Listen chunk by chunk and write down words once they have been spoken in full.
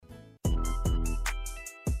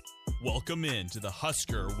Welcome in to the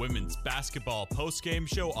Husker Women's Basketball Postgame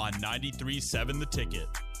Show on 93.7 The Ticket.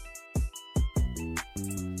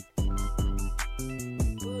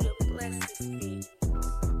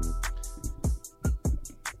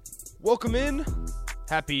 Welcome in.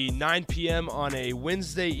 Happy 9 p.m. on a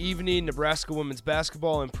Wednesday evening. Nebraska women's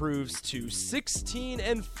basketball improves to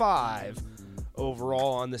 16-5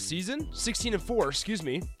 overall on the season. 16-4, excuse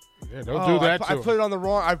me. Yeah, don't do that. I put it on the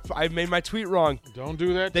wrong. I made my tweet wrong. Don't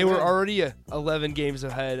do that. They were already 11 games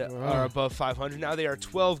ahead or above 500. Now they are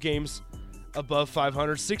 12 games above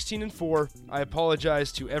 500. 16-4. I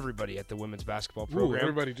apologize to everybody at the women's basketball program. Ooh,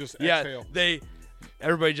 everybody just exhale.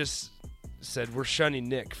 Everybody just said we're shunning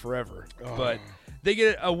Nick forever, but they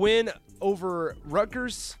get a win over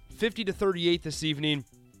Rutgers, 50-38 this evening,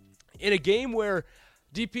 in a game where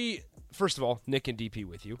DP. First of all, Nick and DP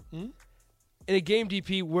with you. Mm-hmm. In a game,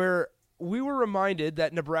 DP, where we were reminded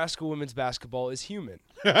that Nebraska women's basketball is human.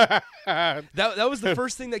 that was the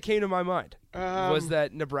first thing that came to my mind, was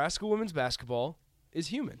that Nebraska women's basketball is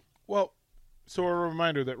human. Well, so a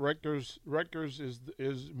reminder that Rutgers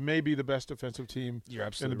is maybe the best defensive team You're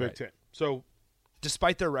absolutely in the Big Ten. So,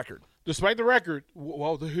 despite their record.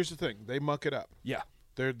 Well, here's the thing. They muck it up. Yeah.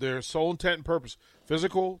 Their sole intent and purpose: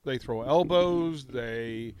 physical. They throw elbows.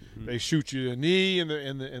 They shoot you a knee in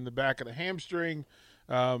the back of the hamstring.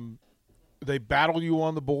 They battle you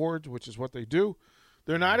on the boards, which is what they do.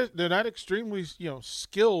 They're not extremely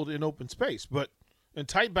skilled in open space, but in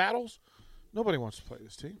tight battles, nobody wants to play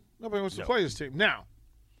this team. Nobody wants to play this team. Now,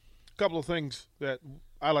 a couple of things that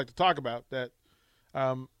I like to talk about that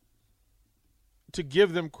to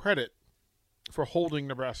give them credit for holding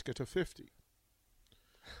Nebraska to 50.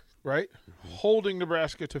 Right? Mm-hmm. Holding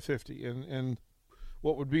Nebraska to 50. And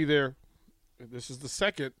what would be this is the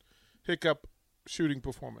second hiccup shooting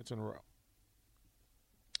performance in a row.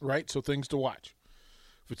 Right? So things to watch.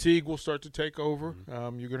 Fatigue will start to take over.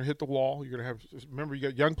 Mm-hmm. You're going to hit the wall. You're going to remember, you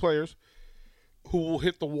got young players who will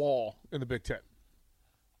hit the wall in the Big Ten.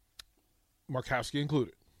 Markowski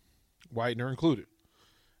included. Whitener included.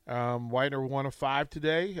 Whitener 1 of 5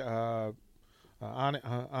 today.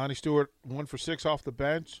 Ani Stewart 1 for 6 off the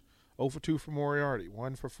bench. 0 for 2 for Moriarty,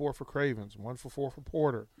 1 for 4 for Cravens, 1 for 4 for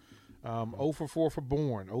Porter, 0 for 4 for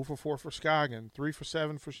Bourne, 0 for 4 for Scoggin, 3 for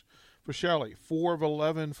 7 for Shelley, 4 of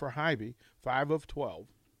 11 for Hybe, 5 of 12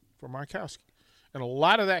 for Markowski. And a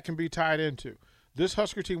lot of that can be tied into. This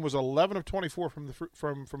Husker team was 11 of 24 from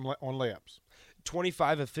on layups.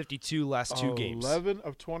 25 of 52 last two games. 11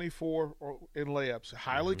 of 24 in layups.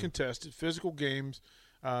 Highly contested, physical games.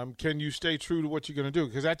 Can you stay true to what you're going to do?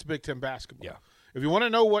 Because that's Big Ten basketball. Yeah. If you want to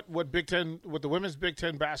know what the women's Big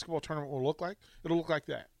Ten basketball tournament will look like, it'll look like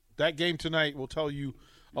that. That game tonight will tell you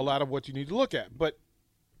a lot of what you need to look at. But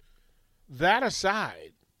that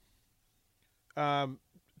aside,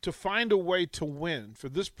 to find a way to win, for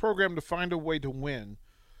this program to find a way to win,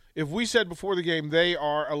 if we said before the game they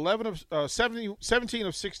are 17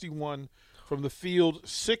 of 61 from the field,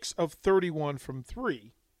 6 of 31 from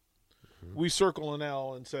 3, we circle an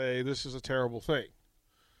L and say this is a terrible thing.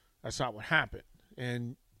 That's not what happened.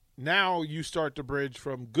 And now you start to bridge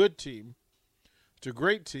from good team to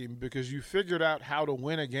great team because you figured out how to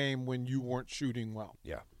win a game when you weren't shooting well.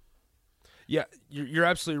 Yeah. Yeah, you're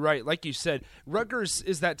absolutely right. Like you said, Rutgers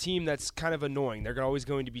is that team that's kind of annoying. They're always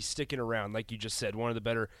going to be sticking around, like you just said, one of the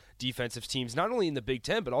better defensive teams, not only in the Big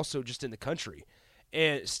Ten, but also just in the country.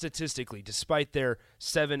 And statistically, despite their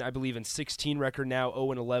 7-16 record now,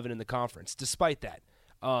 0-11 in the conference, despite that,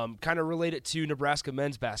 kind of relate it to Nebraska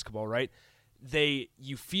men's basketball, right?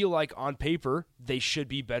 You feel like on paper they should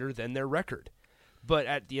be better than their record, but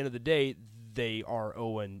at the end of the day, they are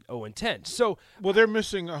 0-10. So, well, they're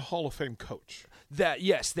missing a Hall of Fame coach.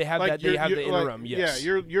 Yes, they have that. They have the interim. Yes,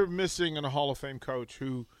 yeah, you're missing a Hall of Fame coach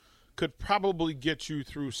who could probably get you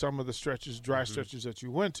through some of the stretches, dry stretches that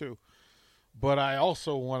you went to. But I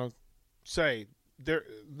also want to say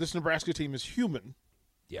this Nebraska team is human.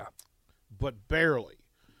 Yeah, but barely,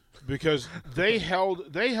 because they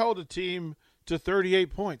held a team to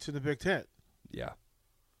 38 points in the Big Ten. Yeah.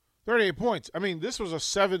 38 points. I mean, this was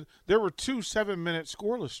there were 2 7-minute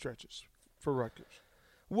scoreless stretches for Rutgers.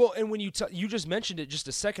 Well, and when you just mentioned it just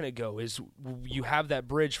a second ago, is you have that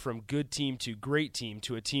bridge from good team to great team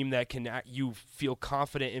to a team that you feel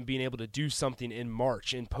confident in being able to do something in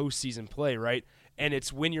March in postseason play, right? And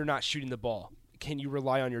it's when you're not shooting the ball. Can you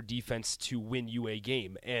rely on your defense to win you a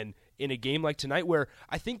game? And in a game like tonight, where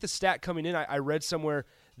I think the stat coming in, I read somewhere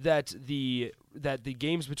that the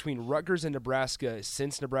games between Rutgers and Nebraska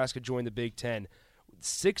since Nebraska joined the Big Ten,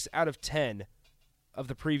 6 out of 10 of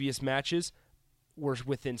the previous matches were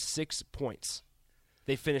within 6 points.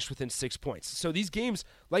 they finished within 6 points. So these games,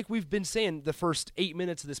 like we've been saying the first 8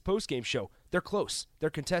 minutes of this postgame show, they're close, they're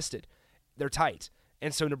contested, they're tight.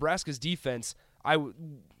 And so Nebraska's defense,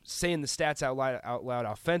 saying the stats out loud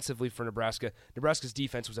offensively for Nebraska, Nebraska's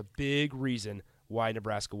defense was a big reason why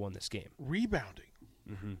Nebraska won this game. Rebounding.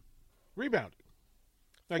 Rebounding.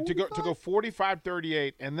 Like to go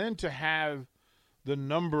 45-38 and then to have the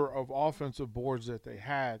number of offensive boards that they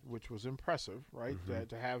had, which was impressive, right?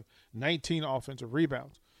 To have 19 offensive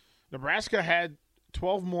rebounds. Nebraska had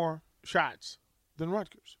 12 more shots than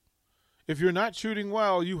Rutgers. If you're not shooting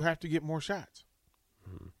well, you have to get more shots.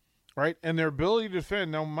 Right? And their ability to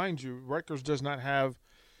defend, now mind you, Rutgers does not have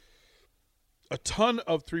a ton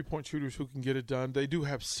of three-point shooters who can get it done. They do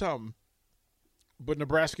have some, but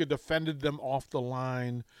Nebraska defended them off the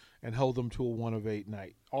line and held them to a 1 of 8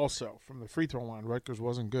 night. Also, from the free throw line, Rutgers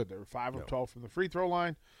wasn't good. They were 5 of 12 from the free throw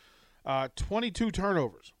line. 22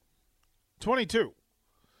 turnovers. 22.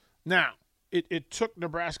 Now, it took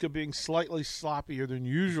Nebraska being slightly sloppier than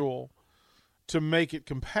usual to make it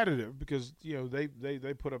competitive because,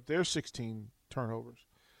 they put up their 16 turnovers,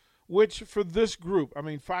 which for this group,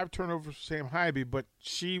 5 turnovers for Sam Hybe, but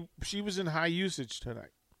she was in high usage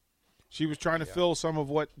tonight. She was trying to fill some of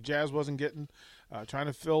what Jazz wasn't getting, trying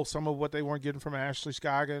to fill some of what they weren't getting from Ashley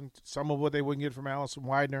Scoggin, some of what they wouldn't get from Allison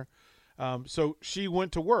Widener. So she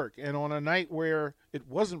went to work, and on a night where it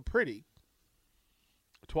wasn't pretty,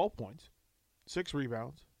 12 points, 6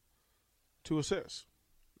 rebounds, 2 assists.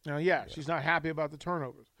 Now, she's not happy about the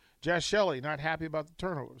turnovers. Jazz Shelley, not happy about the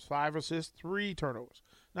turnovers. 5 assists, 3 turnovers.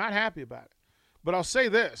 Not happy about it. But I'll say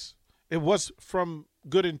this. It was from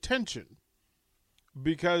good intention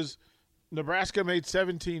because Nebraska made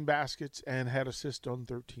 17 baskets and had assists on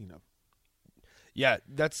 13 of them. Yeah,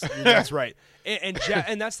 that's right.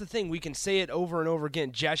 And that's the thing. We can say it over and over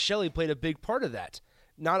again. Jazz Shelley played a big part of that.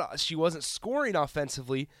 She wasn't scoring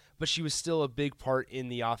offensively, but she was still a big part in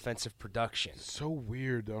the offensive production. So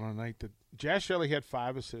weird on a night that Jazz Shelley had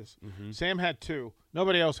 5 assists. Sam had 2.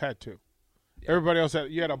 Nobody else had 2. Yeah. Everybody else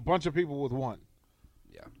you had a bunch of people with 1.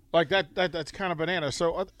 Yeah. Like that's kind of banana.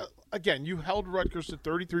 So again, you held Rutgers to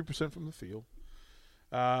 33% from the field.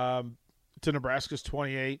 To Nebraska's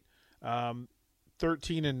 28,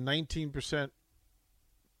 13 and 19%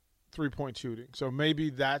 three-point shooting. So maybe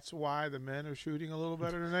that's why the men are shooting a little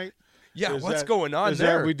better tonight. Yeah, what's going on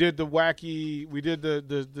there? We did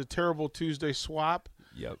the terrible Tuesday swap.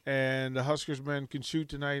 Yep. And the Huskers men can shoot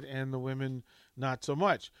tonight, and the women not so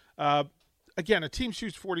much. Again, a team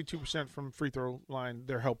shoots 42% from free throw line.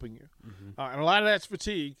 They're helping you, and a lot of that's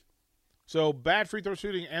fatigue. So bad free throw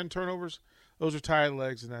shooting and turnovers, those are tired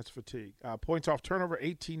legs, and that's fatigue. Points off turnover,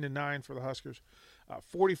 18-9 for the Huskers.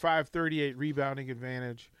 45-38 rebounding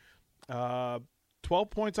advantage. 12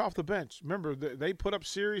 points off the bench. Remember, they put up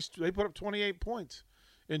 28 points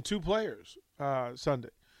in 2 players Sunday.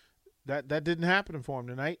 That didn't happen for them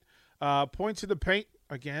tonight. Points in the paint.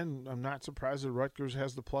 Again, I'm not surprised that Rutgers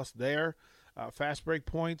has the plus there. Fast break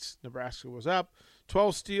points. Nebraska was up.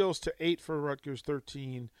 12 steals to 8 for Rutgers,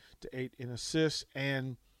 13 to 8 in assists,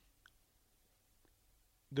 and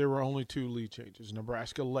there were only 2 lead changes.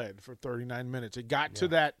 Nebraska led for 39 minutes. It got to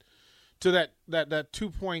that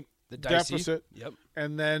 2-point deficit. Yep.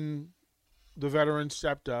 And then the veterans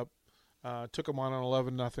stepped up, took them on an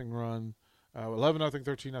 11-0 run, 11-0,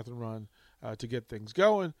 13-0 run to get things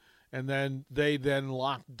going. And then they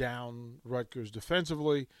locked down Rutgers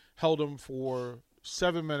defensively, held them for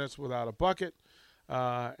 7 minutes without a bucket,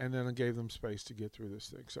 and then gave them space to get through this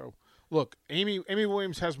thing. So, look, Amy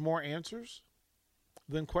Williams has more answers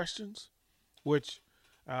than questions, which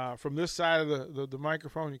from this side of the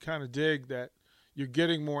microphone, you kind of dig that you're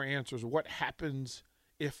getting more answers. What happens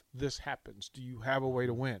if this happens? Do you have a way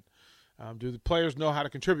to win? Do the players know how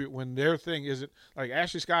to contribute when their thing isn't like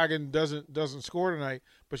Ashley Scoggin doesn't score tonight,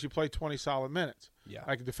 but she played 20 solid minutes. Yeah,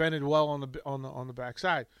 like defended well on the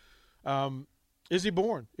backside. Izzy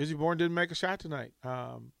Bourne didn't make a shot tonight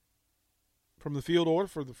from the field or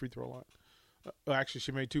for the free throw line. Actually,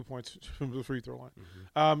 she made 2 points from the free throw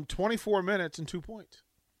line. 24 minutes and 2 points.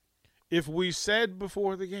 If we said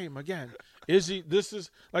before the game again, Izzy, this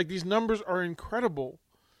is like these numbers are incredible.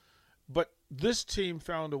 But this team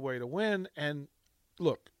found a way to win. And,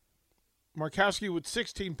 look, Markowski with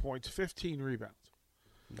 16 points, 15 rebounds.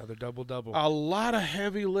 Another double-double. A lot of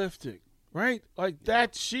heavy lifting, right? Like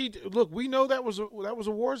that. Look, we know that was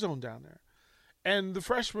a war zone down there. And the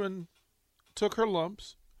freshman took her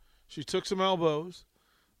lumps. She took some elbows.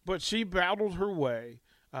 But she battled her way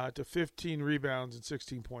to 15 rebounds and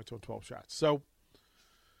 16 points on 12 shots. So,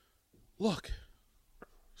 look,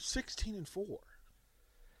 16-4.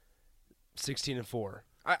 16-4.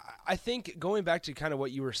 I think going back to kind of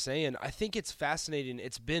what you were saying, I think it's fascinating.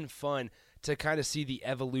 It's been fun to kind of see the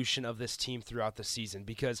evolution of this team throughout the season,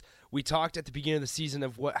 because we talked at the beginning of the season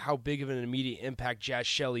of how big of an immediate impact Jazz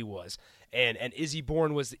Shelley was. And Izzy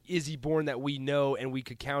Bourne was the Izzy Bourne that we know and we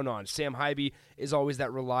could count on. Sam Hybe is always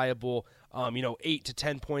that reliable, 8 to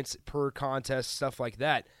 10 points per contest, stuff like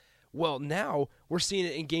that. Well, now we're seeing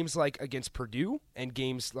it in games like against Purdue and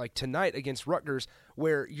games like tonight against Rutgers,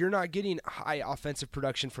 where you're not getting high offensive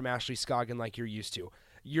production from Ashley Scoggin like you're used to.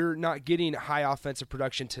 You're not getting high offensive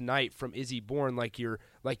production tonight from Izzy Bourne like you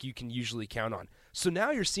can usually count on. So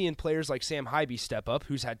now you're seeing players like Sam Hybe step up,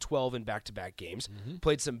 who's had 12 in back-to-back games,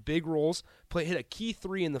 played some big roles, hit a key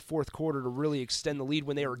 3 in the fourth quarter to really extend the lead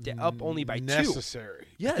when they were up only by 2. Necessary.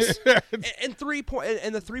 Yes, and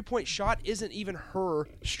the 3-point shot isn't even her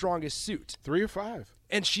strongest suit. 3 or 5,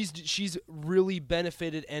 and she's really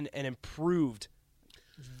benefited and improved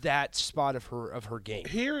that spot of her game.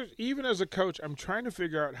 Here, even as a coach, I'm trying to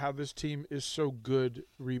figure out how this team is so good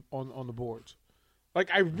on the boards. Like,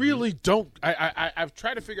 I really don't. I've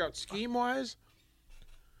tried to figure out scheme-wise,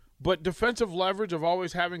 but defensive leverage of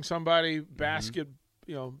always having somebody basket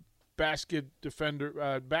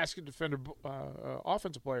defender,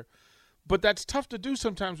 offensive player. But that's tough to do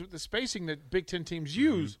sometimes with the spacing that Big Ten teams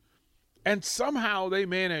use. And somehow they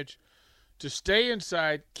manage to stay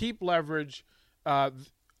inside, keep leverage.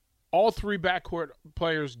 All 3 backcourt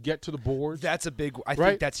players get to the boards. That's a big – I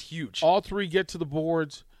think that's huge. All 3 get to the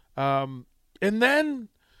boards. And then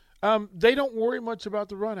they don't worry much about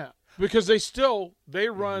the run out, because they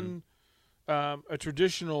run a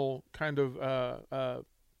traditional kind of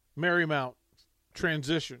Marymount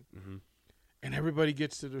transition, and everybody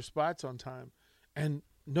gets to their spots on time, and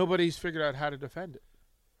nobody's figured out how to defend it.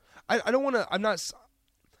 I don't want to – I'm not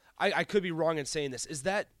 – I could be wrong in saying this. Is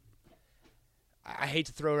that – I hate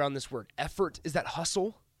to throw around this word, effort. Is that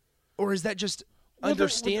hustle, or is that just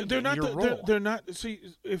understanding your role? They're not. See,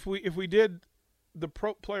 if we did the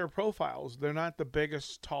player profiles, they're not the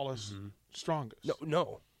biggest, tallest, strongest.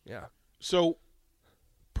 No, yeah. So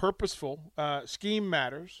purposeful scheme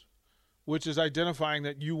matters, which is identifying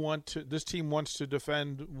that this team wants to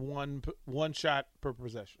defend one shot per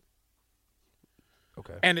possession.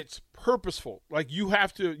 Okay, and it's purposeful. Like you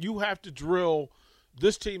have to drill.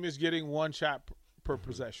 This team is getting one shot per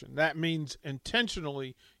possession. That means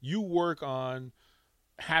intentionally you work on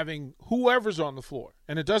having whoever's on the floor.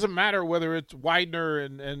 And it doesn't matter whether it's Widener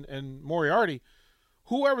and Moriarty.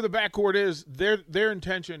 Whoever the backcourt is, their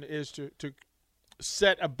intention is to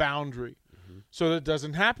set a boundary so that it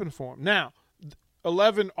doesn't happen for them. Now,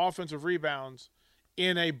 11 offensive rebounds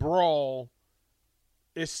in a brawl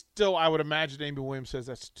is still, I would imagine Amy Williams says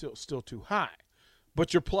that's still too high.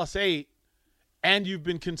 But you're +8. And you've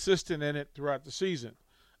been consistent in it throughout the season.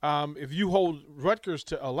 If you hold Rutgers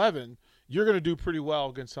to 11, you're going to do pretty well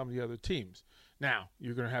against some of the other teams. Now,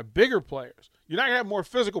 you're going to have bigger players. You're not going to have more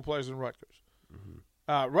physical players than Rutgers.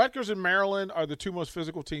 Rutgers and Maryland are the 2 most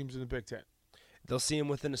physical teams in the Big Ten. They'll see them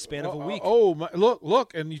within a span of a week.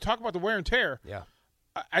 Look, and you talk about the wear and tear. Yeah.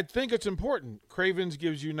 I think it's important. Cravens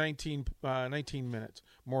gives you 19 minutes.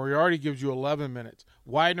 Moriarty gives you 11 minutes.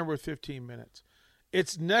 Widener with 15 minutes.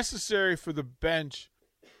 It's necessary for the bench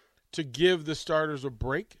to give the starters a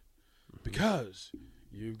break, because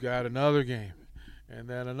you've got another game and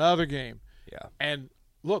then another game. Yeah. And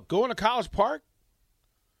look, going to College Park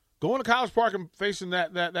and facing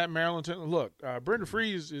that Maryland team. Look, Brenda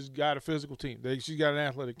Freeze has got a physical team. She's got an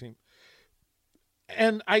athletic team.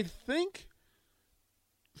 And I think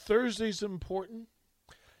Thursday's important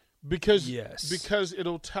because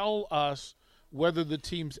it'll tell us whether the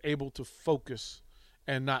team's able to focus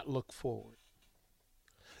and not look forward.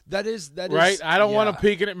 That is right. I don't want to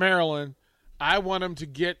peek at Maryland. I want them to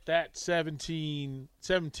get that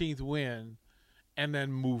 17th win and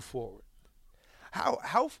then move forward.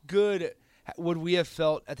 How good would we have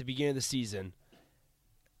felt at the beginning of the season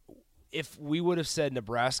if we would have said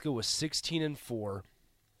Nebraska was 16-4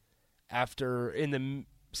 after in the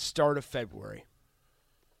start of February?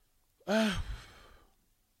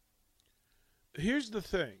 Here's the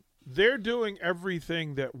thing. They're doing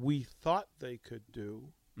everything that we thought they could do,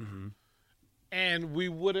 and we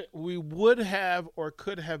would have or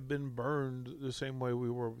could have been burned the same way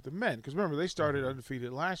we were with the men. Because remember, they started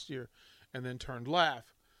undefeated last year and then turned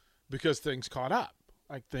left because things caught up.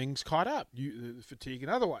 Fatigue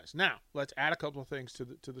and otherwise. Now, let's add a couple of things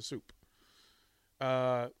to the soup.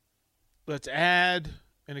 Let's add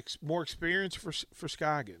more experience for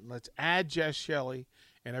Scoggin. Let's add Jess Shelley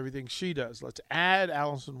and everything she does. Let's add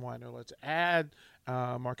Allison Weiner. Let's add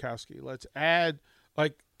Markowski. Let's add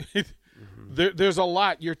There's a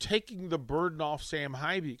lot. You're taking the burden off Sam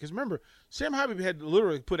Haiby. Because remember, Sam Haiby had to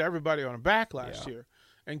literally put everybody on her back last year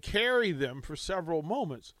and carry them for several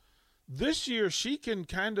moments. This year, she can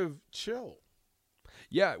kind of chill.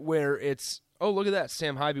 Yeah, where it's, oh, look at that.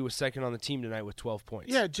 Sam Haiby was second on the team tonight with 12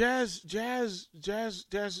 points. Yeah, Jazz has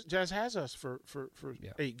us for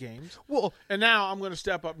 8 games. Well, and now I'm going to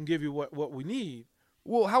step up and give you what we need.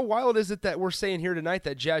 Well, how wild is it that we're saying here tonight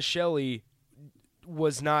that Jazz Shelley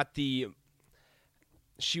was not the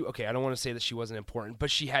okay, I don't want to say that she wasn't important,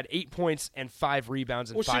 but she had 8 points and 5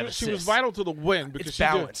 rebounds and 5 assists. She was vital to the win because it's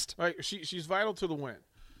balanced. Right, she's vital to the win.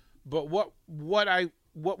 But what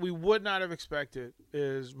we would not have expected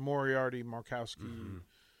is Moriarty Markowski. Mm-hmm.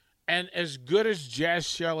 And as good as Jazz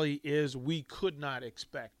Shelley is, we could not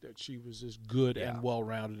expect that she was as good and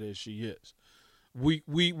well-rounded as she is.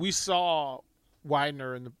 We saw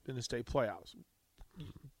Widener in the state playoffs.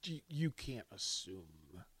 You can't assume.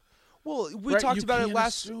 Well, we talked about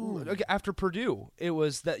it after Purdue. It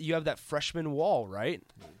was that you have that freshman wall, right?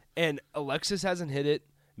 And Alexis hasn't hit it.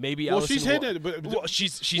 Maybe she's hitting it, but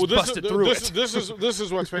she's busted through it. This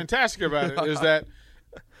is what's fantastic about it is that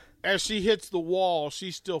as she hits the wall,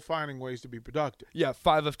 she's still finding ways to be productive. Yeah,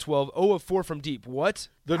 5 of 12, 0 of 4 from deep. What?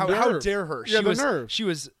 How dare her? Yeah, the nerve. She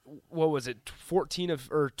was, what was it, 14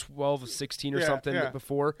 or 12 of 16 or something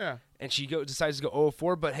before? Yeah. And she decides to go 0 of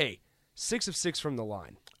 4, but hey, 6 of 6 from the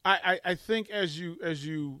line. I think as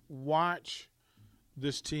you watch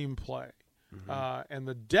this team play and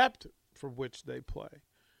the depth for which they play,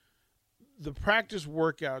 the practice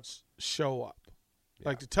workouts show up. Yeah.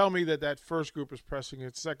 Like to tell me that first group is pressing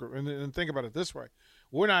its second group. And think about it this way.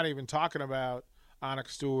 We're not even talking about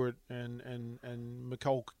Onyx Stewart and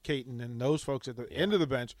Nicole Caton and those folks at the end of the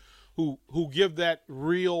bench who give that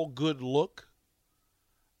real good look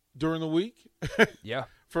during the week. Yeah.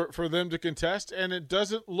 For them to contest. And it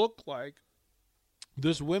doesn't look like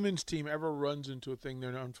this women's team ever runs into a thing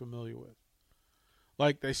they're unfamiliar with.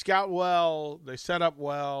 Like they scout well, they set up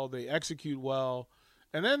well, they execute well.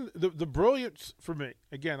 And then the brilliance for me,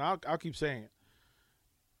 again, I'll keep saying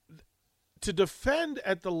it, to defend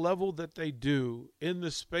at the level that they do in the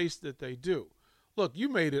space that they do. Look, you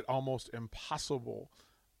made it almost impossible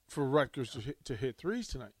for Rutgers to hit threes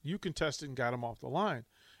tonight. You contested and got them off the line.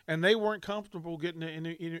 And they weren't comfortable getting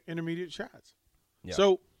intermediate shots. Yeah.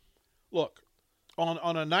 So, look,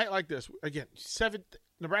 on a night like this, again,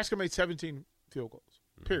 Nebraska made 17 field goals,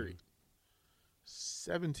 period.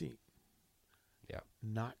 17. Yeah.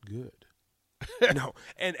 Not good. No,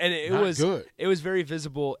 and it was good. It was very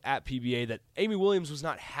visible at PBA that Amy Williams was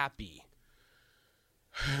not happy.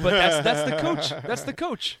 But that's the coach. That's the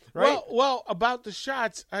coach, right? Well, about the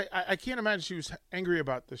shots, I can't imagine she was angry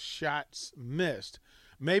about the shots missed.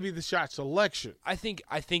 Maybe the shot selection. I think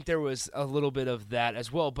there was a little bit of that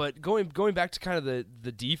as well. But going back to kind of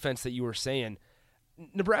the defense that you were saying,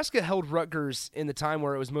 Nebraska held Rutgers in the time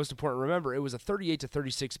where it was most important. Remember, it was a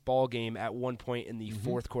 38-36 ball game at one point in the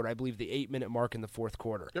fourth quarter. I believe the 8-minute mark in the fourth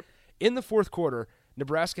quarter. Yep. In the fourth quarter,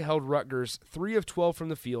 Nebraska held Rutgers 3 of 12 from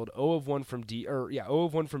the field, 0 of 1 from deep, 0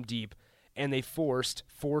 of 1 from deep, and they forced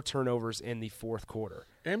 4 turnovers in the fourth quarter.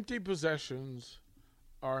 Empty possessions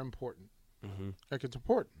are important. Mm-hmm. Like it's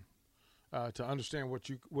important to understand what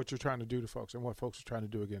you're trying to do to folks and what folks are trying to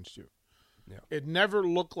do against you. Yeah. It never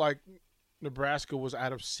looked like Nebraska was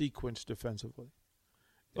out of sequence defensively,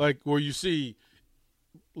 like where you see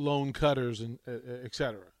lone cutters and et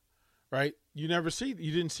cetera, right? You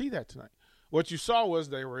didn't see that tonight. What you saw was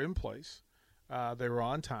they were in place, they were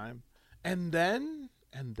on time, and then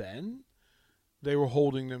they were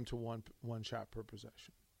holding them to one shot per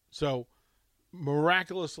possession. So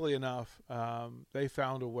miraculously enough, they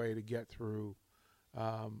found a way to get through.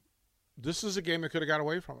 This is a game that could have got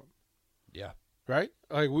away from them. Yeah. Right?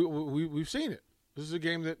 Like we've seen it. This is a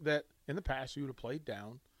game that in the past you would have played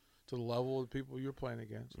down to the level of the people you're playing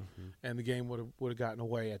against, and the game would have gotten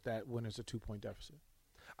away at that when it's a 2-point deficit.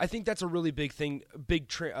 I think that's a really big thing,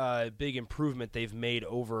 big improvement they've made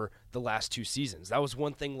over the last 2 seasons. That was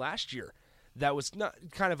one thing last year that was not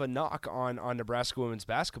kind of a knock on Nebraska women's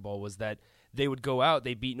basketball, was that they would go out,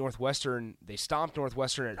 they beat Northwestern, they stomped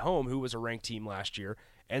Northwestern at home, who was a ranked team last year,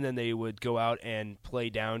 and then they would go out and play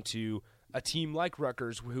down to a team like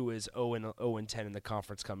Rutgers, who is 0-10 in the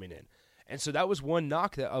conference coming in. And so that was one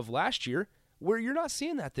knock of last year, where you're not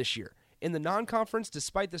seeing that this year. In the non-conference,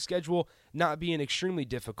 despite the schedule not being extremely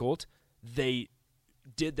difficult, they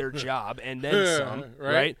did their job and then some,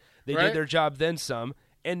 right? They did their job, then some.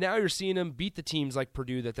 And now you're seeing them beat the teams like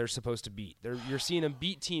Purdue that they're supposed to beat. You're seeing them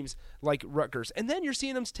beat teams like Rutgers. And then you're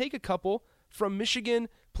seeing them take a couple from Michigan,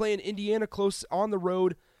 playing Indiana close on the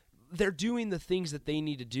road, they're doing the things that they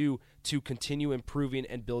need to do to continue improving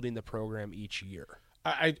and building the program each year.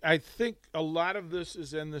 I think a lot of this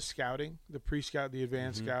is in the scouting, the pre-scout, the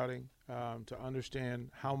advanced scouting, to understand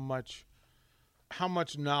how much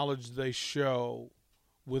knowledge they show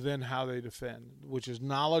within how they defend, which is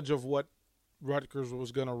knowledge of what Rutgers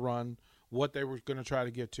was going to run, what they were going to try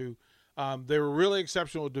to get to. They were really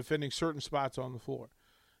exceptional at defending certain spots on the floor.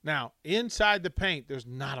 Now, inside the paint, there's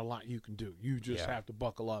not a lot you can do. You just have to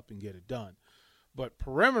buckle up and get it done. But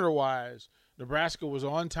perimeter-wise, Nebraska was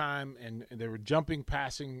on time, and they were jumping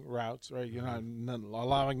passing routes, right? You're not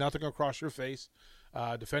allowing nothing across your face,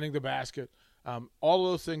 defending the basket. All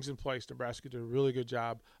of those things in place, Nebraska did a really good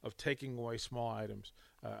job of taking away small items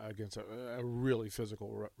against a really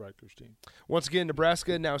physical Rutgers team. Once again,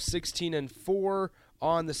 Nebraska now 16-4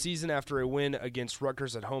 on the season after a win against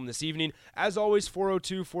Rutgers at home this evening. As always,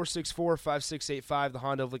 402-464-5685, the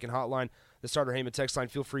Honda of Lincoln hotline, the Starter Heyman text line.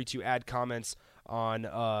 Feel free to add comments on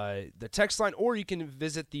the text line, or you can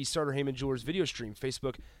visit the Starter Heyman Jewelers video stream,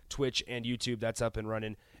 Facebook, Twitch, and YouTube. That's up and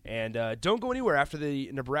running. And don't go anywhere after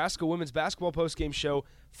the Nebraska women's basketball postgame show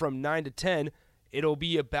from 9 to 10. It'll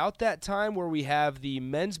be about that time where we have the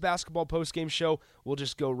men's basketball postgame show. We'll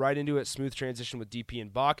just go right into it. Smooth transition with DP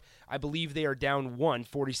and Bach. I believe they are down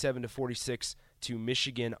 47-46 to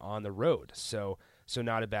Michigan on the road. So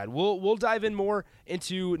not a bad. We'll dive in more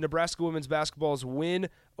into Nebraska women's basketball's win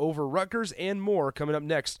over Rutgers and more coming up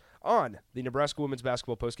next on the Nebraska women's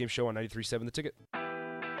basketball postgame show on 93.7 The Ticket.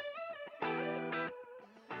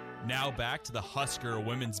 Now back to the Husker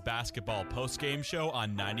women's basketball postgame show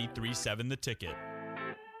on 93.7 The Ticket.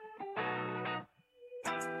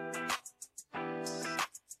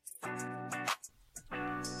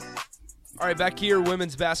 All right, back here,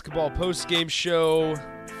 women's basketball postgame show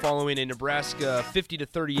following a Nebraska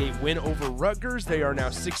 50-38 win over Rutgers. They are now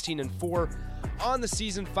 16-4 on the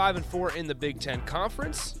season, 5-4 in the Big Ten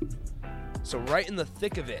Conference. So right in the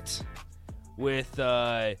thick of it with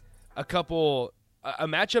a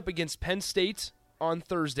matchup against Penn State on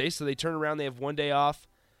Thursday. So they turn around, they have one day off,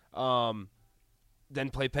 then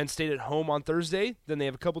play Penn State at home on Thursday. Then they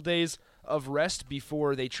have a couple days of rest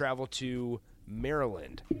before they travel to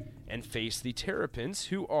Maryland and face the Terrapins,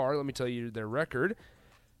 who are, let me tell you their record,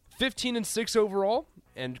 15-6 overall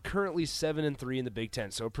and currently 7-3 in the Big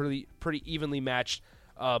Ten. So a pretty evenly matched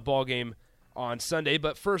ball game on Sunday.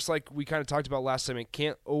 But first, like we kind of talked about last time, it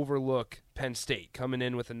can't overlook Penn State coming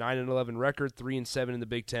in with a 9-11 record, 3-7 in the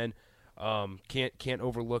Big Ten. Can't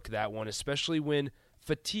overlook that one, especially when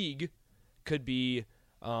fatigue could be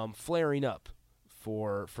flaring up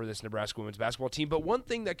for this Nebraska women's basketball team. But one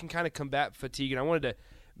thing that can kind of combat fatigue, and I wanted to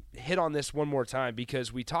hit on this one more time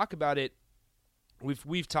because we talk about it,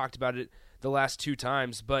 we've talked about it the last two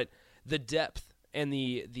times, but the depth and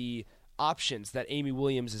the options that Amy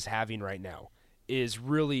Williams is having right now is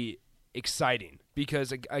really exciting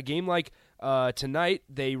because a game like tonight,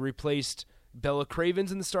 they replaced Bella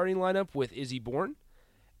Cravens in the starting lineup with Izzy Bourne,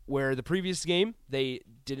 where the previous game they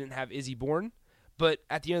didn't have Izzy Bourne, but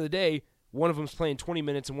at the end of the day, one of them's playing 20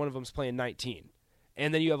 minutes and one of them's playing 19.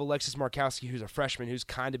 And then you have Alexis Markowski, who's a freshman, who's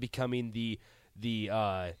kind of becoming the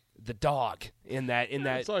dog in that.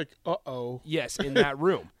 It's like, yes, in that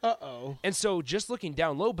room. Uh-oh. And so just looking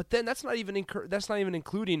down low, but then that's not even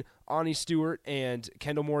including Ani Stewart and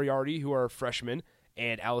Kendall Moriarty, who are freshmen,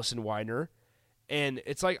 and Allison Weiner. And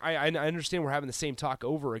it's like I understand we're having the same talk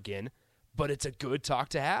over again, but it's a good talk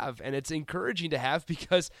to have, and it's encouraging to have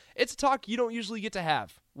because it's a talk you don't usually get to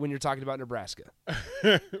have when you're talking about Nebraska.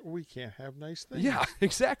 We can't have nice things. Yeah,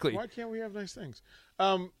 exactly. Why can't we have nice things?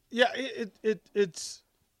 It's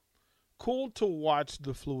cool to watch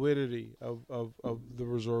the fluidity of the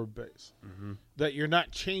reserve base. Mm-hmm. That you're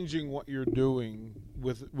not changing what you're doing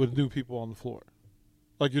with new people on the floor.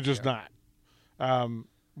 Like you're just not.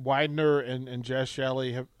 Widener and Jess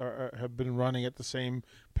Shelley have been running at the same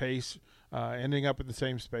pace, ending up at the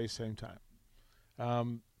same space, same time.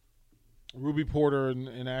 Ruby Porter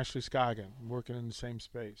and Ashley Scoggin working in the same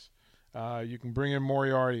space. You can bring in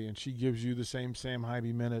Moriarty, and she gives you the same Sam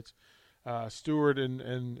Hybe minutes. Stewart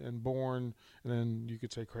and Bourne, and then you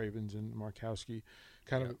could say Cravens and Markowski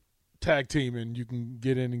kind of tag team, and you can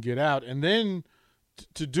get in and get out. And then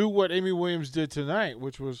to do what Amy Williams did tonight,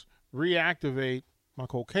 which was reactivate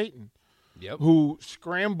Michael Caton, who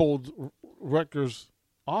scrambled Rutgers'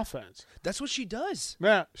 offense. That's what she does.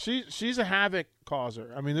 Yeah, she's a havoc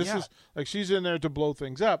causer. I mean, this is like she's in there to blow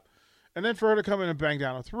things up. And then for her to come in and bang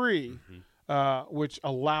down a three, which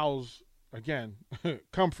allows again,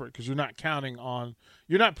 comfort, because you're not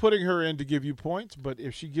putting her in to give you points, but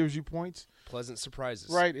if she gives you points, pleasant surprises.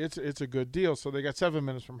 Right, it's a good deal. So they got 7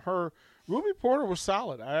 minutes from her. Ruby Porter was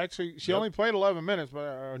solid. She only played 11 minutes,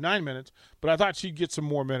 or 9 minutes, but I thought she'd get some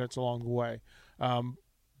more minutes along the way.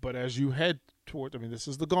 But as you head toward, this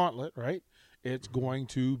is the gauntlet, right? It's going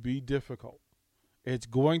to be difficult. It's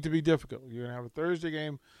going to be difficult. You're going to have a Thursday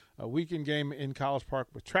game, a weekend game in College Park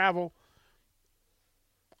with travel.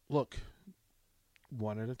 Look,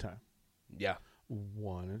 one at a time. Yeah.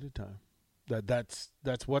 One at a time.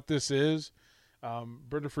 That's what this is.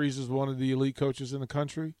 Brenda Fries is one of the elite coaches in the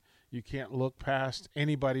country. You can't look past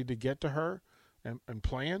anybody to get to her and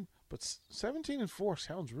plan. But 17-4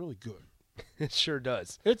 sounds really good. It sure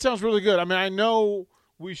does. It sounds really good. I know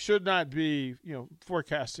we should not be,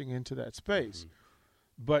 forecasting into that space.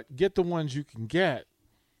 But get the ones you can get.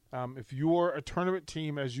 If you're a tournament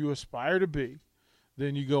team as you aspire to be,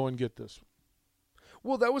 then you go and get this one.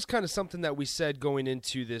 Well, that was kind of something that we said going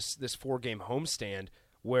into this 4-game homestand,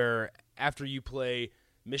 where after you play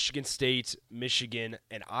Michigan State, Michigan,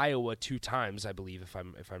 and Iowa 2 times, I believe, if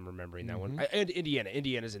I'm remembering that one, and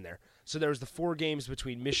Indiana's in there. So there was the 4 games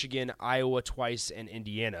between Michigan, Iowa twice, and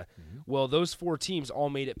Indiana. Well, those 4 teams all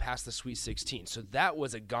made it past the Sweet 16, so that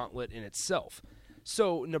was a gauntlet in itself.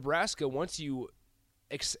 So Nebraska, once you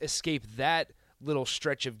escape that little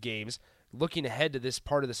stretch of games, looking ahead to this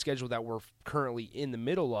part of the schedule that we're currently in the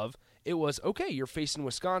middle of, it was, okay, you're facing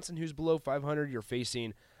Wisconsin, who's below 500. You're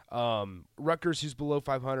facing Rutgers, who's below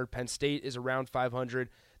 500. Penn State is around 500.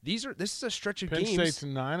 This is a stretch of games. Penn State's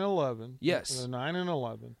 9-11. Yes. They're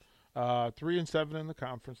 9-11. 3-7 in the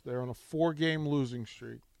conference. They're on a 4-game losing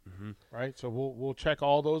streak. Right? So we'll check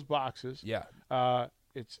all those boxes. Yeah.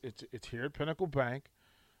 It's here at Pinnacle Bank.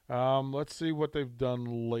 Let's see what they've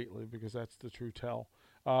done lately, because that's the true tell.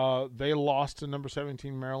 They lost to number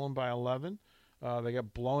 17 Maryland by 11. They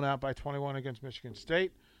got blown out by 21 against Michigan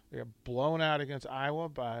State. They got blown out against Iowa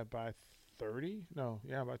by 30.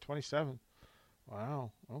 By 27.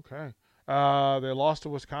 Wow. Okay. They lost to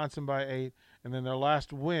Wisconsin by 8, and then their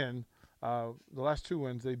last win, the last 2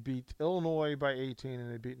 wins, they beat Illinois by 18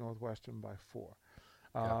 and they beat Northwestern by 4.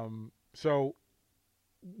 So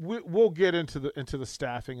we'll get into the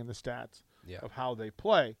staffing and the stats of how they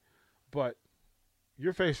play, but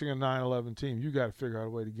you're facing a 9-11 team. You got to figure out a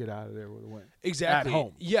way to get out of there with a win. Exactly. At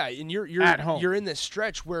home. Yeah, and you're at home. You're in this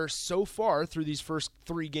stretch where so far through these first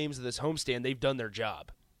 3 games of this homestand, they've done their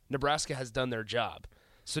job. Nebraska has done their job.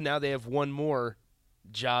 So now they have one more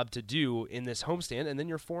job to do in this homestand, and then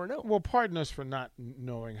you're 4-0. Well, pardon us for not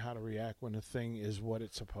knowing how to react when a thing is what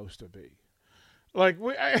it's supposed to be. Like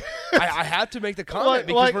I had to make the comment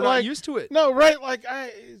because we're not used to it. No, right? I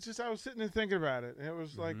was sitting and thinking about it, and it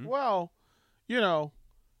was like, well,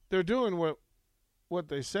 they're doing what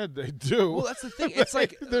they said they do. Well, that's the thing. It's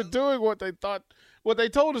like they're doing what they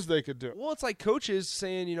told us they could do. Well, it's like coaches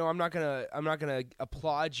saying, I'm not gonna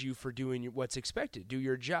applaud you for doing what's expected. Do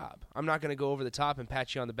your job. I'm not gonna go over the top and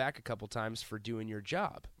pat you on the back a couple times for doing your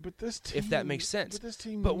job. But this team, if that makes sense.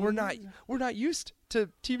 But we're not used to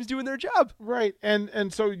teams doing their job. Right.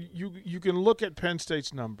 And so you can look at Penn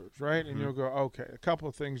State's numbers, right? And you'll go, okay, a couple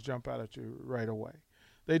of things jump out at you right away.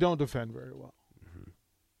 They don't defend very well.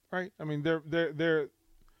 Right?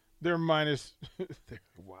 They're minus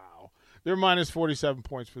wow. They're minus 47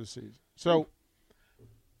 points for the season. So,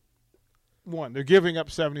 they're giving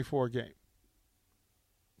up 74 a game.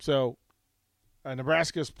 So,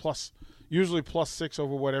 Nebraska's usually plus 6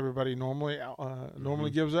 over what everybody normally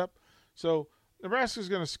gives up. So, Nebraska's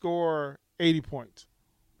going to score 80 points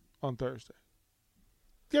on Thursday.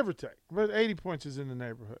 Give or take. But 80 points is in the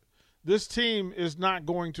neighborhood. This team is not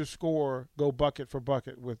going to go bucket for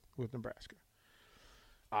bucket with Nebraska.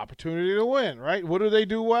 Opportunity to win, right? What do they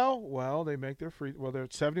do well? Well, they make their they're at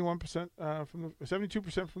 71%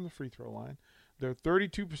 72% from the free throw line. They're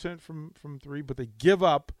 32% from 3, but they give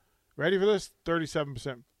up, ready for this,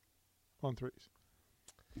 37% on threes.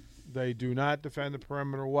 They do not defend the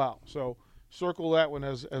perimeter well. So circle that one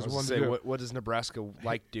as one to do. What does Nebraska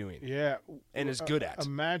like doing? Yeah. And is good at.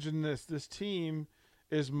 Imagine this. This team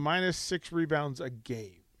is minus 6 rebounds a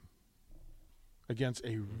game against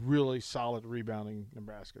a really solid rebounding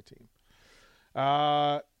Nebraska team.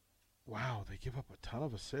 Wow, they give up a ton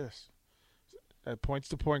of assists. That points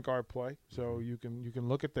to point guard play, so you can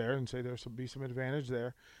look at there and say there's be some advantage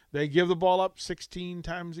there. They give the ball up 16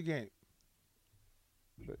 times a game.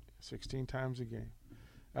 16 times a game.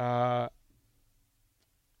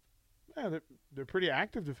 They're pretty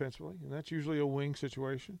active defensively, and that's usually a wing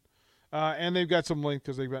situation. And they've got some length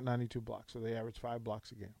because they've got 92 blocks, so they average 5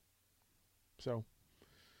 blocks a game. So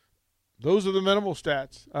those are the minimal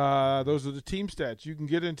stats. Those are the team stats. You can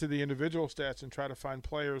get into the individual stats and try to find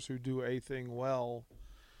players who do a thing well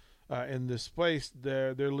in this place.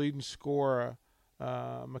 Their leading scorer,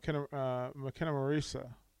 McKenna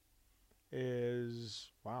Marisa,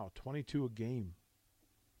 is 22 a game.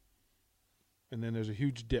 And then there's a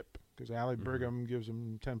huge dip because Allie Brigham gives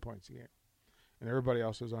them 10 points a game. And everybody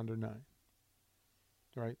else is under 9.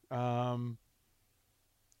 Right?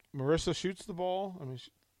 Marissa shoots the ball.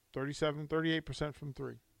 38% from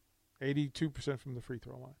 3. 82% from the free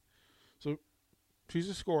throw line. So she's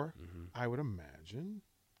a scorer. I would imagine.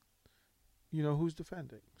 You know who's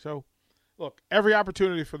defending. So, look, every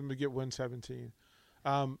opportunity for them to get win 17.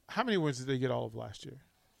 How many wins did they get all of last year?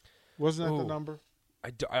 Wasn't that the number?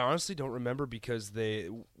 I honestly don't remember because they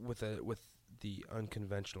with the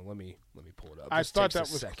unconventional. Let me pull it up. I thought that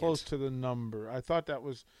was close to the number. I thought that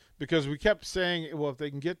was because we kept saying, well, if they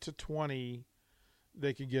can get to 20,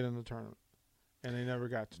 they could get in the tournament, and they never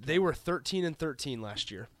got to 20. They were 13-13 last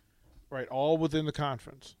year. Right, all within the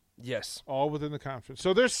conference. Yes, all within the conference.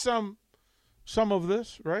 So there's some of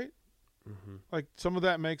this, right? Like some of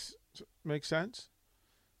that makes sense.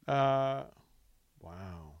 Wow.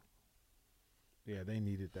 Yeah, they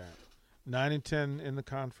needed that. 9-10 in the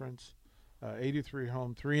conference, 83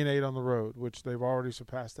 home, 3-8 on the road, which they've already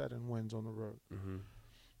surpassed that in wins on the road.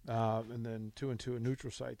 And then 2-2 in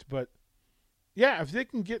neutral sites. But yeah, if they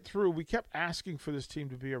can get through, we kept asking for this team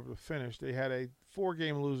to be able to finish. They had a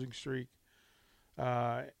 4-game losing streak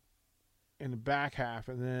in the back half,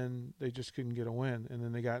 and then they just couldn't get a win, and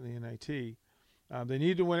then they got in the NIT. They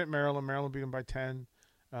needed to win at Maryland. Maryland beat them by 10.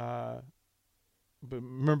 But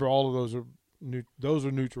remember, all of those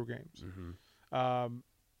are neutral games.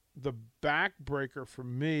 The backbreaker for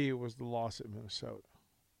me was the loss at Minnesota.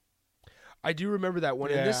 I do remember that one,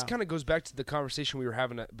 and this kind of goes back to the conversation we were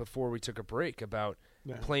having before we took a break about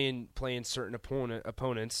playing certain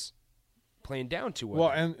opponents, playing down to one. Well,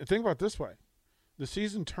 and think about it this way: the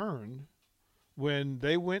season turned when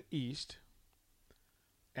they went east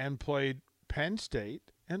and played Penn State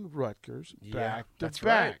and Rutgers back to back,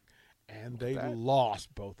 right. And they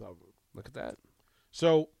lost both of them. Look at that.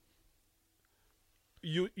 So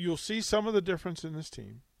you'll see some of the difference in this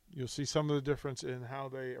team. You'll see some of the difference in how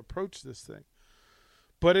they approach this thing.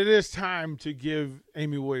 But it is time to give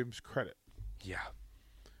Amy Williams credit. Yeah.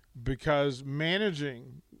 Because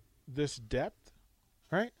managing this depth,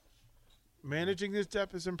 right? Managing this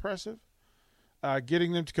depth is impressive.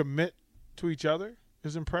 Getting them to commit to each other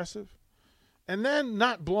is impressive. And then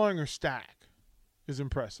not blowing her stack is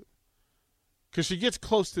impressive. Because she gets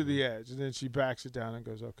close to the edge, and then she backs it down and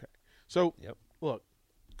goes, okay. So, look,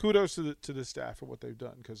 kudos to the staff for what they've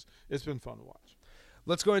done because it's been fun to watch.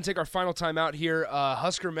 Let's go ahead and take our final time out here.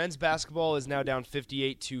 Husker men's basketball is now down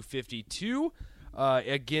 58-52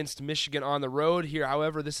 against Michigan on the road here.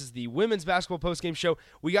 However, this is the women's basketball postgame show.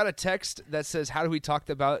 We got a text that says, how do we talk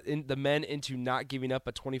about the men into not giving up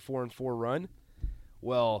a 24-4 run?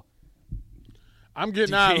 Well, I'm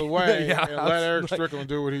getting out of the way and let Eric Strickland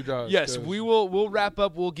do what he does. Yes, we'll wrap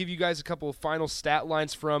up. We'll give you guys a couple of final stat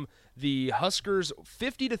lines from the Huskers'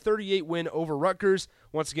 50-38 win over Rutgers.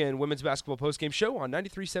 Once again, women's basketball postgame show on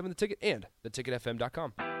 93.7 The Ticket and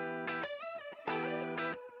theticketfm.com.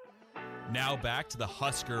 Now back to the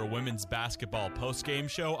Husker women's basketball postgame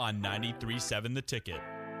show on 93.7 The Ticket.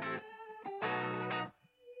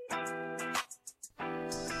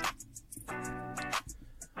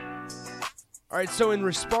 All right, so in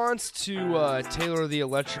response to Taylor the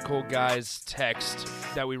Electrical Guy's text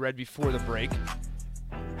that we read before the break,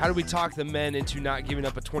 how do we talk the men into not giving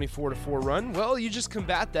up a 24-4 run? Well, you just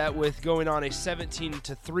combat that with going on a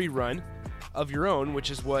 17-3 run of your own, which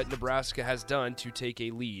is what Nebraska has done to take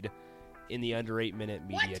a lead in the under 8-minute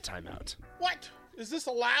media timeout. What? Is this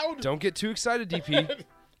allowed? Don't get too excited, DP.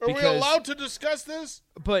 Are we allowed to discuss this?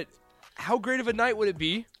 But how great of a night would it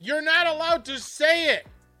be? You're not allowed to say it.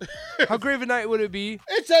 How great of a night would it be?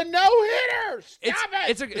 It's a no-hitter. Stop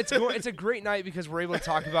it. It's a great night because we're able to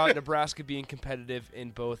talk about Nebraska being competitive in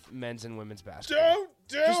both men's and women's basketball. Don't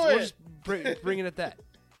do it. We'll just bring it at that.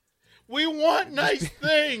 We want nice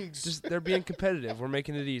things. Just they're being competitive. We're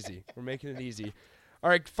making it easy. All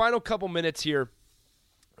right, final couple minutes here.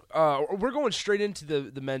 We're going straight into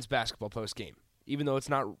the men's basketball post game, even though it's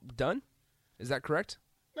not done. Is that correct?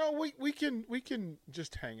 No, we can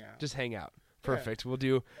just hang out. Just hang out. Perfect.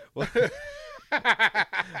 Yeah. We'll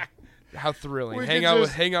how thrilling. Hang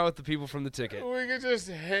out with the people from the ticket. We can just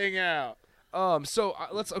hang out. So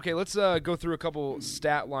let's go through a couple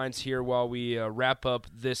stat lines here while we wrap up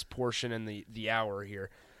this portion and the hour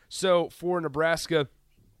here. So for Nebraska,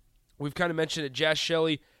 we've kind of mentioned it. Jazz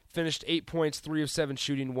Shelley, finished 8 points, 3 of 7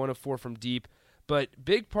 shooting, 1 of 4 from deep. But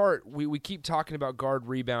big part, we keep talking about guard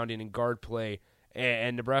rebounding and guard play,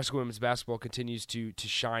 and Nebraska women's basketball continues to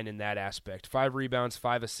shine in that aspect. 5 rebounds,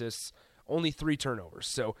 5 assists, only 3 turnovers.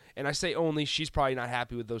 So, and I say only, she's probably not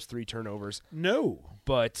happy with those 3 turnovers. No.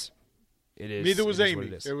 But it is. Neither was it is Amy. what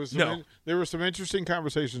it is. There were some interesting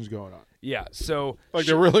conversations going on. Yeah, so.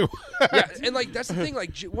 There really was. Yeah, and that's the thing.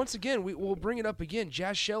 Once again, we'll bring it up again.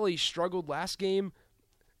 Jazz Shelley struggled last game.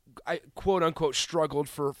 I quote unquote struggled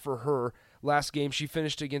for her last game. She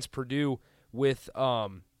finished against Purdue with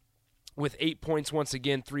 8 points once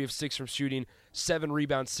again, 3 of 6 from shooting, 7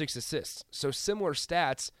 rebounds, 6 assists. So similar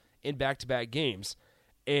stats in back-to-back games,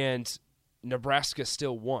 and Nebraska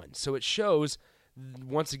still won. So it shows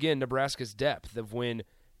once again Nebraska's depth of when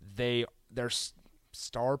they're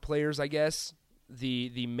star players, I guess,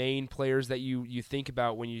 the main players that you think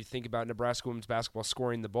about when you think about Nebraska women's basketball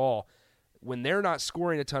scoring the ball. When they're not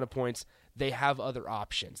scoring a ton of points, they have other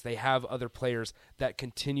options. They have other players that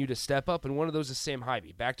continue to step up, and one of those is Sam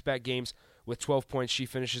Hybee. Back-to-back games with 12 points. She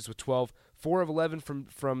finishes with 12. 4 of 11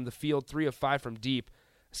 from the field, 3 of 5 from deep.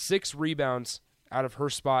 6 rebounds out of her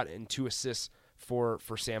spot and 2 assists for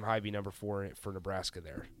Sam Hybee, number 4 for Nebraska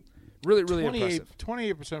there. Really, really impressive.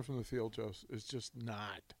 28% from the field, Joe, is just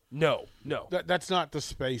not. No. That's not the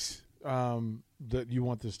space that you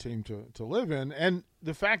want this team to live in. And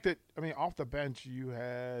the fact that, off the bench you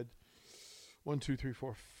had 1, 2, 3,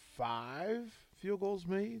 4, 5 field goals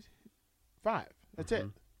made. 5. That's it.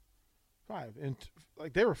 5. And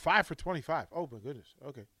they were 5 for 25. Oh my goodness.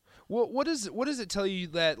 Okay. Well, what does it tell you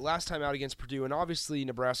that last time out against Purdue, and obviously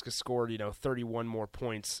Nebraska scored 31 more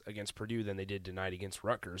points against Purdue than they did tonight against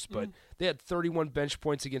Rutgers, but they had 31 bench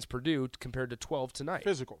points against Purdue compared to 12 tonight.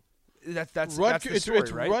 Physical. That's the story,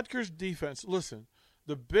 it's right? Rutgers defense. Listen,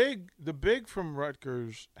 the big from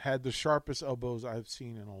Rutgers had the sharpest elbows I've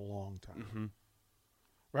seen in a long time.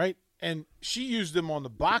 Right? And she used them on the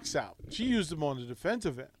box out. She used them on the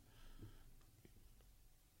defensive end.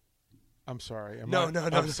 I'm sorry. No.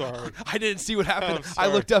 I'm sorry. I didn't see what happened. I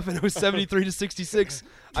looked up and it was 73-66.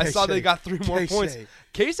 I saw they got 3 more points.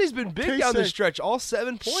 Casey's been big down the stretch, all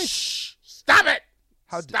 7 points. Shh! Stop it!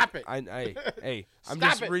 Stop it! I'm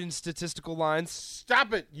just reading statistical lines.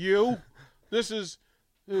 Stop it, you! This is.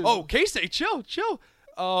 Oh, Casey, chill.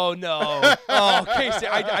 Oh no! Oh, Casey,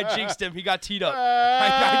 I jinxed him. He got teed up.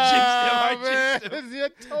 I jinxed him. I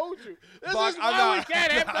told you. This Bach, is why we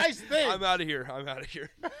can't have nice things. I'm out of here.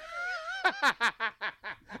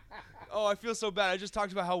 Oh, I feel so bad. I just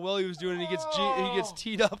talked about how well he was doing, and he gets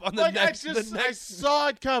teed up on the next. I saw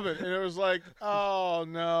it coming, and it was like, oh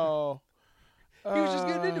no. He was just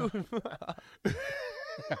getting into it.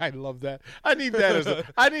 I love that. I need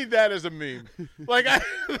that as a meme.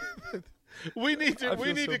 We need to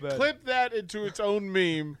clip that into its own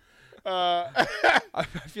meme. I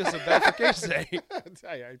feel so bad for Casey.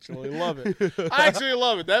 I actually love it.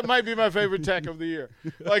 That might be my favorite tech of the year.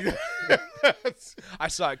 I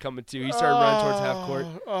saw it coming too. He started running towards half court.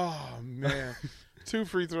 Oh man, 2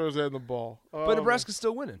 free throws and the ball. But Nebraska's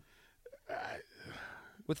still winning.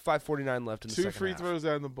 With 5:49 left in the second half. 2 free throws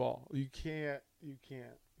and the ball. You just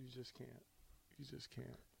can't.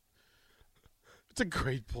 It's a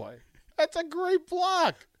great play. That's a great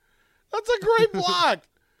block.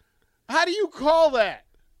 How do you call that?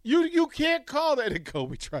 You can't call that. And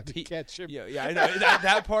Kobe tried to catch him. Yeah, I know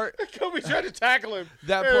that part. Kobe tried to tackle him.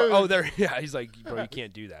 That part. Oh, there. Yeah, he's like, bro, you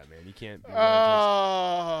can't do that, man. You can't.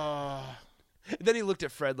 Then he looked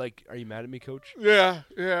at Fred like, "Are you mad at me, coach?" Yeah.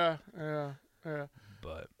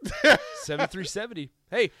 But 73-70.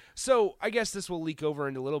 Hey, so I guess this will leak over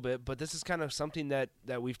in a little bit, but this is kind of something that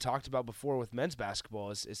we've talked about before with men's basketball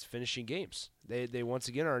is finishing games. They once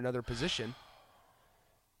again are another position.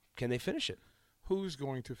 Can they finish it? Who's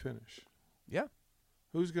going to finish? Yeah.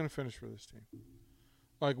 Who's going to finish for this team?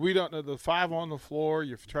 We don't know the 5 on the floor.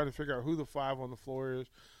 You're trying to figure out who the 5 on the floor is.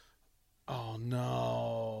 Oh,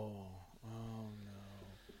 no.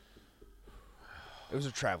 It was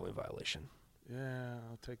a traveling violation. Yeah,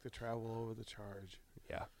 I'll take the travel over the charge.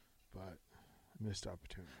 Yeah. But missed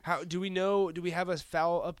opportunity. How do we know? Do we have a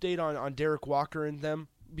foul update on Derek Walker and them?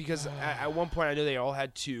 Because at one point I know they all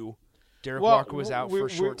had 2. Derek Walker was out for a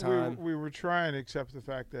short time. We were trying to accept the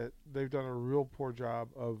fact that they've done a real poor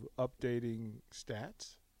job of updating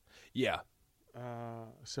stats. Yeah.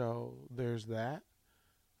 So there's that.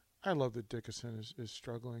 I love that Dickinson is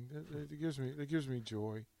struggling. It gives me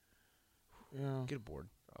joy. Yeah. Get aboard.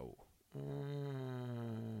 Oh.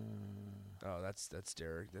 That's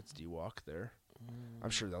Derek. That's D-Walk there. I'm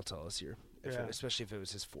sure they'll tell us here, especially if it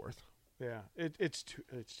was his 4th. Yeah, it's too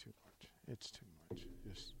much. It's too much.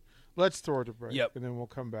 Just Let's throw it to break. Yep. And then we'll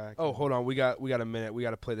come back. Oh, hold on. We got a minute. We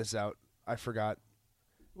got to play this out. I forgot.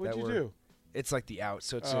 What'd you do? It's like the out,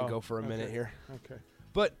 so it's going to go for a minute here. Okay.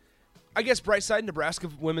 But I guess bright side, Nebraska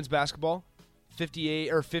women's basketball, 50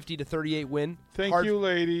 to 38 win. Thank you,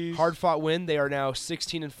 ladies. Hard-fought win. They are now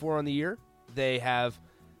 16-4 on the year. They have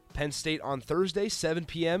Penn State on Thursday, 7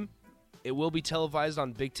 p.m. It will be televised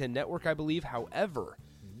on Big Ten Network, I believe. However,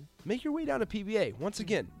 make your way down to PBA. Once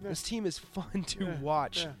again, this team is fun to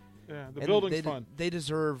watch. Yeah, the building's fun. They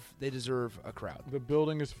deserve a crowd. The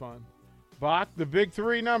building is fun. Bach, the big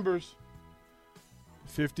three numbers.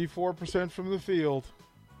 54% from the field,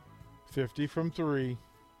 50 from three,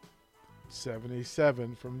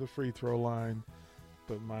 77 from the free throw line,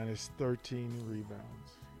 but minus 13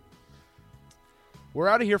 rebounds. We're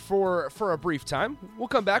out of here for a brief time. We'll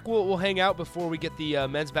come back. We'll hang out before we get the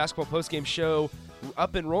men's basketball postgame show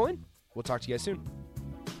up and rolling. We'll talk to you guys soon.